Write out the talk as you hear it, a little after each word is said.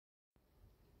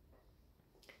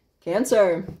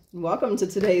Cancer, welcome to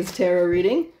today's tarot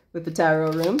reading with the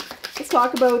Tarot Room. Let's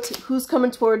talk about who's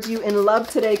coming towards you in love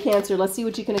today, Cancer. Let's see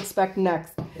what you can expect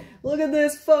next. Look at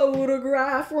this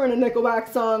photograph. We're in a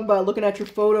Nickelback song, but looking at your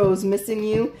photos, missing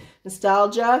you,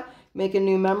 nostalgia, making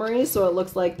new memories. So it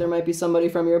looks like there might be somebody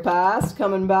from your past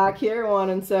coming back here,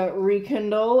 wanting to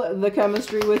rekindle the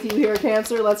chemistry with you here,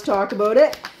 Cancer. Let's talk about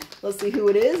it. Let's see who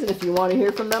it is and if you want to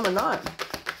hear from them or not.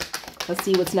 Let's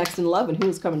see what's next in love and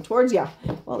who's coming towards you.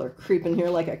 Well, they're creeping here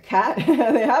like a cat.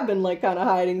 They have been like kind of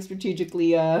hiding,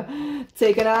 strategically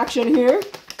taking action here.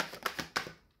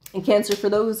 And Cancer, for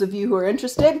those of you who are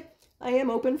interested, I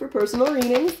am open for personal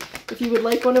readings. If you would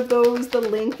like one of those, the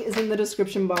link is in the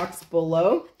description box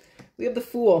below. We have the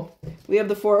Fool. We have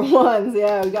the Four of Wands.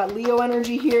 Yeah, we got Leo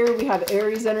energy here. We have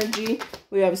Aries energy.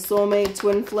 We have soulmate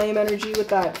twin flame energy with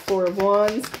that Four of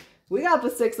Wands. We got the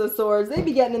Six of Swords. They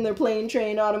be getting in their plane,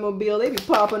 train, automobile. They be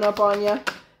popping up on you.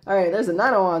 All right, there's a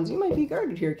Nine of Wands. You might be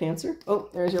guarded here, Cancer. Oh,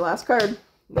 there's your last card.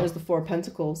 There's the Four of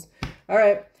Pentacles. All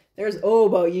right, there's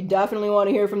Oboe. You definitely want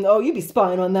to hear from the... Oh, you be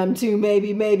spying on them too.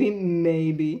 Maybe.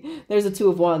 There's the Two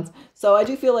of Wands. So I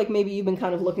do feel like maybe you've been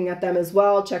kind of looking at them as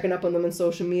well, checking up on them on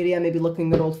social media, maybe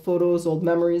looking at old photos, old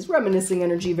memories, reminiscing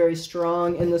energy very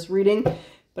strong in this reading.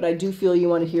 But I do feel you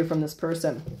want to hear from this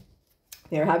person.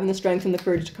 They're having the strength and the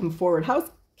courage to come forward.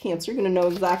 How's Cancer going to know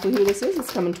exactly who this is?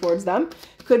 It's coming towards them.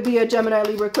 Could be a Gemini,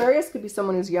 Libra, Aquarius. Could be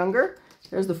someone who's younger.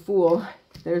 There's the Fool.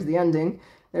 There's the ending.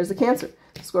 There's the Cancer.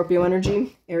 Scorpio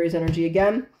energy. Aries energy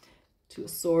again. Two of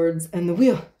Swords. And the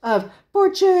Wheel of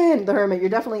Fortune. The Hermit. You're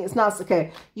definitely... It's not...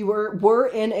 Okay. You were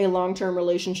in a long-term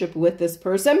relationship with this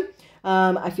person.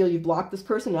 I feel you've blocked this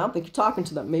person. I don't think you're talking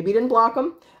to them. Maybe you didn't block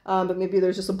them, but maybe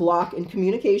there's just a block in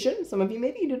communication. Some of you,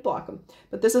 maybe you did block them.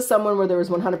 But this is someone where there was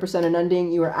 100% an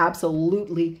ending. You are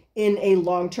absolutely in a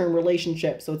long-term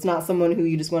relationship. So it's not someone who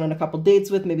you just went on a couple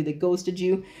dates with. Maybe they ghosted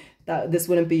you. This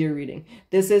wouldn't be your reading.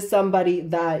 This is somebody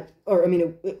that, or I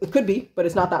mean, it could be, but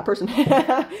it's not that person.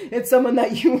 It's someone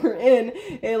that you were in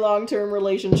a long-term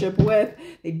relationship with.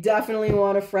 They definitely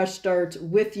want a fresh start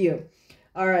with you.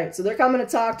 All right, so they're coming to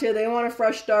talk to you. They want a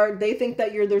fresh start. They think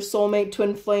that you're their soulmate,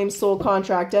 twin flame, soul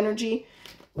contract energy.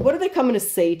 What are they coming to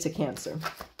say to Cancer?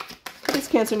 What does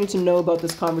Cancer need to know about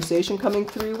this conversation coming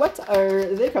through? What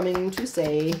are they coming to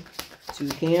say to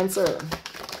Cancer?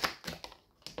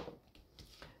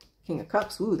 King of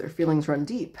Cups. Ooh, their feelings run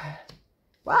deep.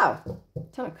 Wow,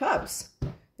 Ten of Cups.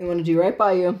 They want to do right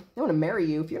by you. They want to marry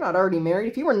you. If you're not already married,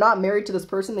 if you were not married to this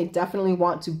person, they definitely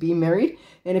want to be married.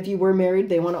 And if you were married,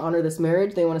 they want to honor this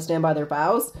marriage. They want to stand by their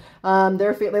vows.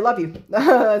 They love you.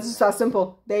 It's just that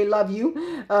simple. They love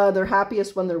you. They're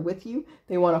happiest when they're with you.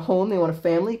 They want a home. They want a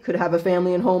family. Could have a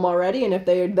family and home already. And if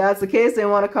that's the case, they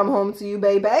want to come home to you,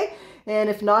 baby. And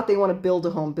if not, they want to build a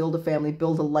home, build a family,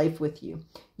 build a life with you.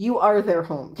 You are their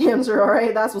home, Cancer, all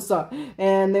right? That's what's up.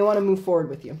 And they want to move forward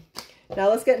with you. Now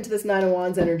let's get into this Nine of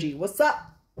Wands energy. What's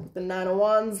up with the Nine of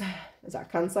Wands? Is that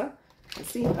Cancer?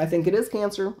 Let's see. I think it is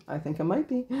Cancer. I think it might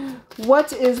be.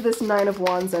 What is this Nine of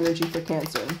Wands energy for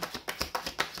Cancer?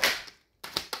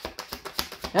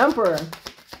 Emperor.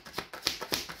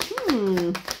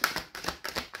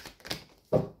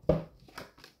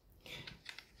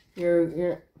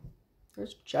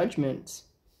 There's Judgment.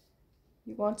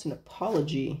 You want an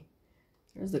apology.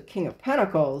 There's the King of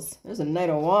Pentacles. There's a Knight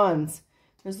of Wands.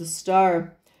 There's the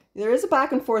Star. There is a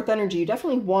back and forth energy. You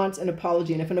definitely want an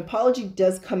apology. And if an apology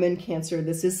does come in, Cancer,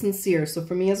 this is sincere. So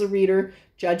for me as a reader,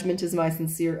 Judgment is my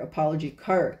sincere apology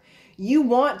card. You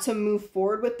want to move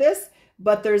forward with this,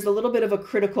 but there's a little bit of a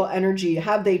critical energy.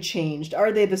 Have they changed?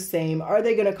 Are they the same? Are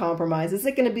they going to compromise? Is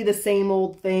it going to be the same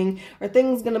old thing? Are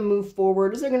things going to move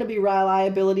forward? Is there going to be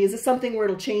reliability? Is it something where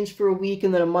it'll change for a week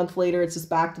and then a month later it's just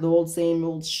back to the old same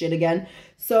old shit again?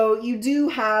 So you do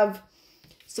have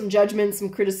some judgment, some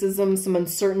criticism, some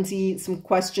uncertainty, some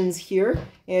questions here,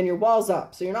 and your wall's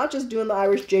up. So you're not just doing the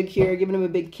Irish jig here, giving him a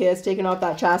big kiss, taking off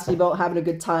that chastity belt, having a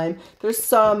good time. There's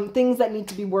some things that need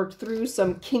to be worked through,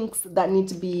 some kinks that need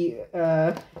to be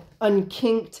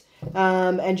unkinked,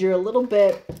 and you're a little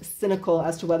bit cynical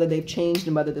as to whether they've changed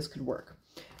and whether this could work.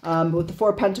 But with the Four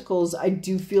of Pentacles, I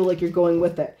do feel like you're going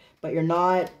with it, but you're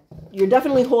not, you're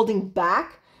definitely holding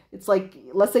back. It's like,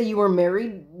 let's say you were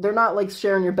married, they're not like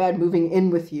sharing your bed, moving in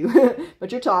with you, but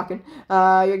you're talking,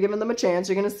 you're giving them a chance,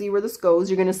 you're going to see where this goes,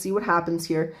 you're going to see what happens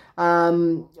here,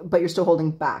 but you're still holding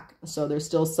back. So there's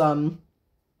still some,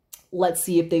 let's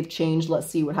see if they've changed, let's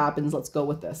see what happens, let's go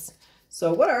with this.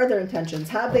 So what are their intentions?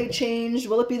 Have they changed?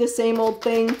 Will it be the same old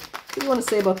thing? What do you want to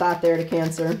say about that there to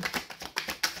Cancer?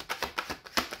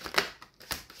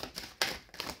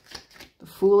 The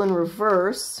Fool in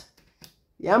reverse.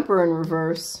 The Emperor in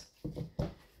reverse.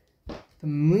 The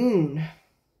Moon.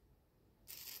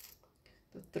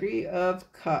 The Three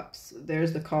of Cups.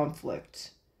 There's the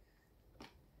conflict.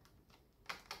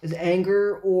 Is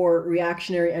anger or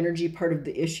reactionary energy part of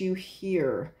the issue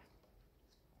here?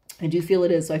 I do feel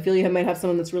it is. So I feel you might have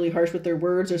someone that's really harsh with their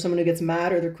words, or someone who gets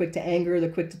mad, or they're quick to anger, or they're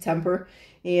quick to temper,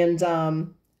 and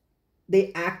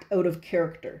they act out of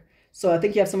character. So I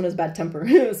think you have someone who has bad temper,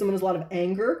 someone who has a lot of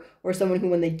anger, or someone who,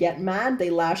 when they get mad, they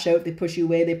lash out, they push you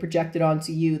away, they project it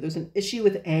onto you. There's an issue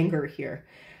with anger here.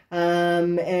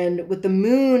 And with the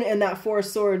Moon and that Four of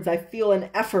Swords, I feel an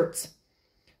effort,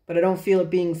 but I don't feel it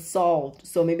being solved.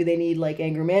 So maybe they need like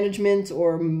anger management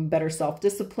or better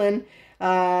self-discipline.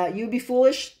 You'd be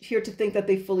foolish here to think that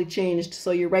they fully changed.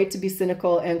 So you're right to be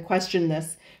cynical and question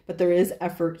this, but there is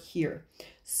effort here.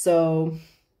 So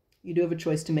you do have a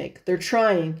choice to make. They're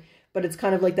trying, but it's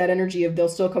kind of like that energy of they'll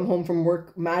still come home from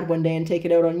work mad one day and take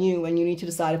it out on you. And you need to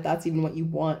decide if that's even what you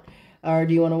want, or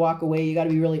do you want to walk away? You got to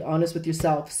be really honest with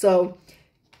yourself. So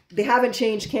they haven't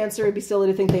changed, Cancer. It'd be silly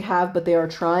to think they have, but they are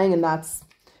trying. And that's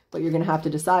what you're going to have to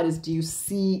decide is, do you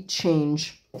see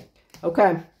change?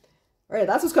 Okay. All right.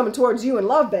 That's what's coming towards you in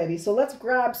love, baby. So let's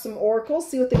grab some oracles,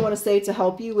 see what they want to say to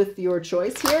help you with your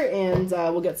choice here. And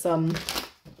we'll get some,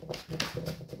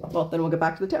 well, then we'll get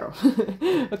back to the tarot.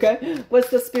 Okay. What's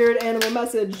the spirit animal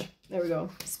message? There we go.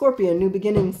 Scorpion, new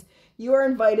beginnings. You are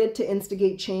invited to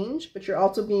instigate change, but you're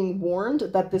also being warned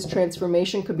that this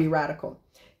transformation could be radical.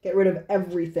 Get rid of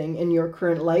everything in your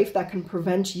current life that can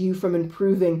prevent you from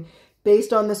improving.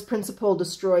 Based on this principle,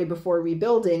 destroy before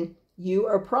rebuilding, you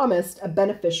are promised a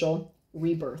beneficial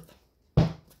rebirth.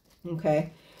 Okay.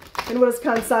 And what does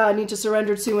Cancer need to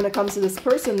surrender to when it comes to this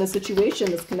person, this situation,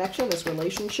 this connection, this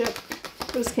relationship?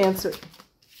 What is Cancer?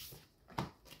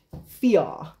 Fear.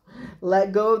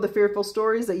 Let go of the fearful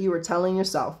stories that you are telling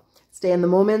yourself. Stay in the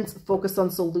moment, focus on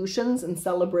solutions, and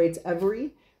celebrate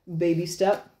every baby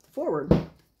step forward.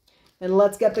 And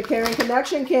let's get the caring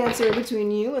connection, Cancer,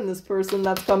 between you and this person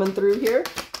that's coming through here.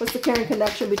 What's the caring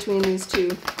connection between these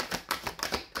two?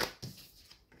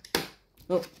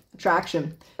 Oh,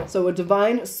 attraction. So a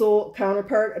divine soul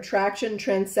counterpart, attraction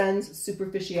transcends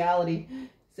superficiality.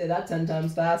 Say that 10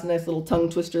 times fast. Nice little tongue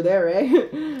twister there, eh?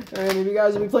 All right, maybe you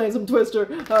guys will be playing some Twister.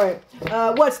 All right,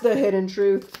 what's the hidden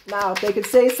truth? Now, if they could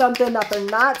say something that they're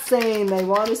not saying, they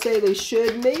want to say they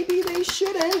should, maybe they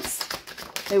shouldn't.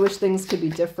 They wish things could be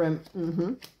different.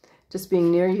 Just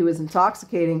being near you is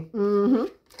intoxicating.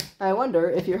 I wonder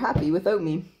if you're happy without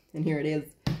me. And here it is.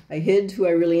 I hid who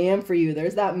I really am for you.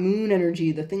 There's that moon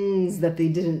energy, the things that they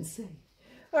didn't say.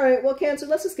 All right, well, Cancer,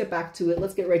 let's just get back to it.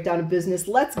 Let's get right down to business.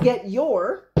 Let's get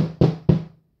your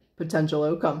potential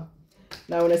outcome.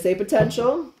 Now, when I say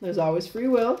potential, there's always free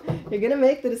will. You're going to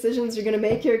make the decisions you're going to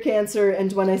make here, Cancer.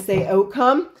 And when I say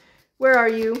outcome, where are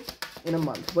you in a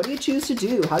month? What do you choose to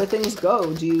do? How do things go?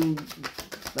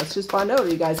 Let's just find out. Are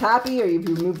you guys happy? Or have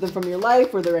you removed them from your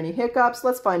life? Were there any hiccups?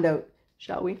 Let's find out,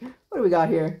 shall we? What do we got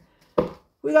here?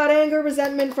 We got anger,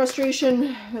 resentment,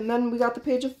 frustration, and then we got the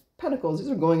Page of Pentacles.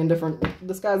 These are going in different,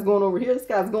 this guy's going over here, this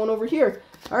guy's going over here.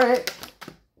 All right,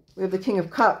 we have the King of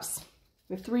Cups.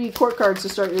 We have 3 court cards to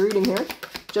start your reading here.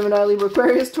 Gemini, Libra,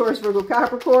 Aquarius, Taurus, Virgo,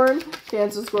 Capricorn,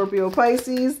 Cancer, Scorpio,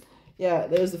 Pisces. Yeah,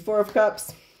 there's the 4 of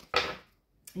Cups.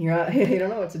 You don't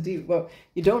know what to do. Well,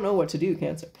 you don't know what to do,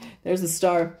 Cancer. There's the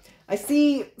Star. I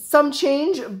see some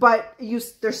change, but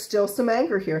there's still some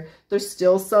anger here. There's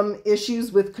still some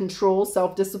issues with control,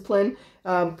 self-discipline,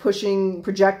 pushing,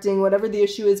 projecting, whatever the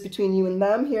issue is between you and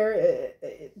them here.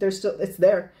 It's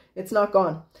there. It's not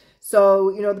gone. So,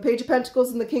 you know, the Page of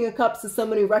Pentacles and the King of Cups is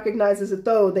someone who recognizes it,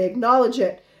 though. They acknowledge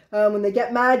it. When they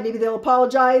get mad, maybe they'll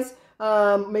apologize.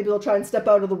 Maybe they'll try and step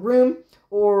out of the room,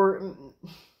 or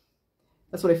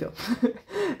that's what I feel.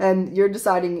 And you're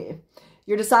deciding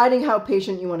how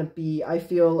patient you want to be. I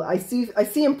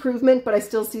see improvement, but I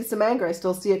still see some anger. I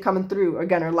still see it coming through,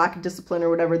 again, or lack of discipline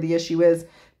or whatever the issue is.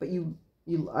 But I'm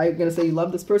going to say you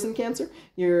love this person, Cancer.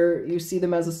 You see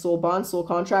them as a soul bond, soul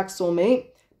contract, soul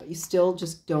mate, but you still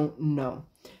just don't know.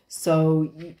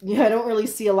 So yeah, I don't really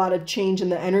see a lot of change in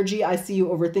the energy. I see you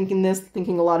overthinking this,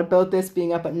 thinking a lot about this,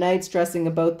 being up at night, stressing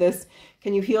about this.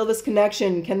 Can you heal this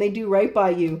connection? Can they do right by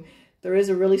you? There is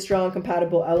a really strong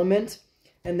compatible element.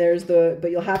 And but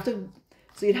you'd have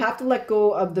to let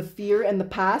go of the fear and the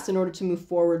past in order to move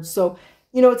forward. So,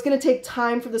 you know, it's going to take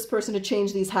time for this person to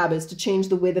change these habits, to change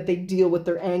the way that they deal with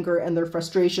their anger and their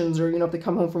frustrations, or, you know, if they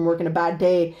come home from work in a bad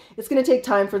day, it's going to take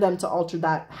time for them to alter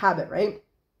that habit, right?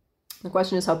 The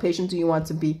question is, how patient do you want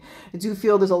to be? I do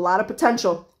feel there's a lot of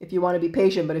potential if you want to be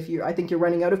patient, but I think you're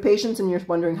running out of patience and you're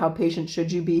wondering how patient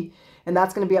should you be? And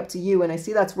that's going to be up to you. And I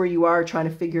see that's where you are trying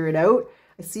to figure it out.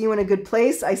 I see you in a good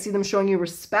place. I see them showing you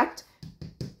respect,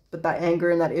 but that anger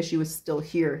and that issue is still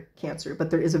here, Cancer. But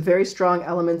there is a very strong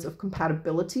element of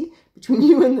compatibility between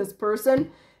you and this person.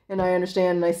 And I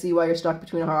understand and I see why you're stuck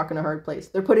between a rock and a hard place.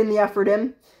 They're putting the effort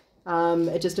in.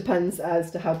 It just depends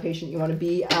as to how patient you want to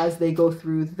be as they go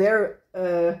through their,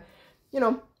 you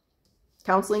know,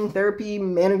 counseling, therapy,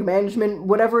 management,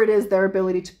 whatever it is, their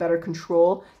ability to better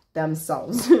control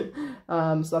themselves. So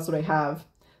that's what I have.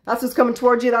 That's what's coming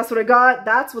towards you. That's what I got.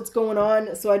 That's what's going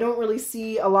on. So I don't really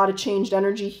see a lot of changed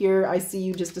energy here. I see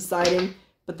you just deciding,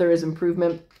 but there is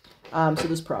improvement. So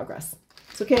there's progress.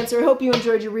 So Cancer, I hope you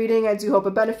enjoyed your reading. I do hope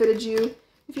it benefited you.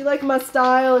 If you like my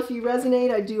style, if you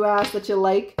resonate, I do ask that you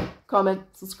like, comment,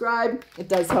 subscribe. It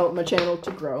does help my channel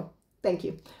to grow. Thank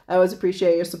you. I always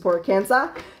appreciate your support,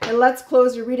 Cancer. And let's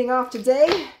close your reading off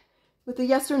today with a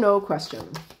yes or no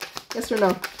question. Yes or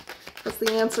no? What's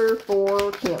the answer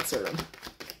for Cancer?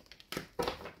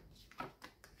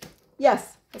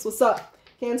 Yes, that's what's up.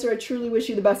 Cancer, I truly wish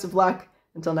you the best of luck.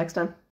 Until next time.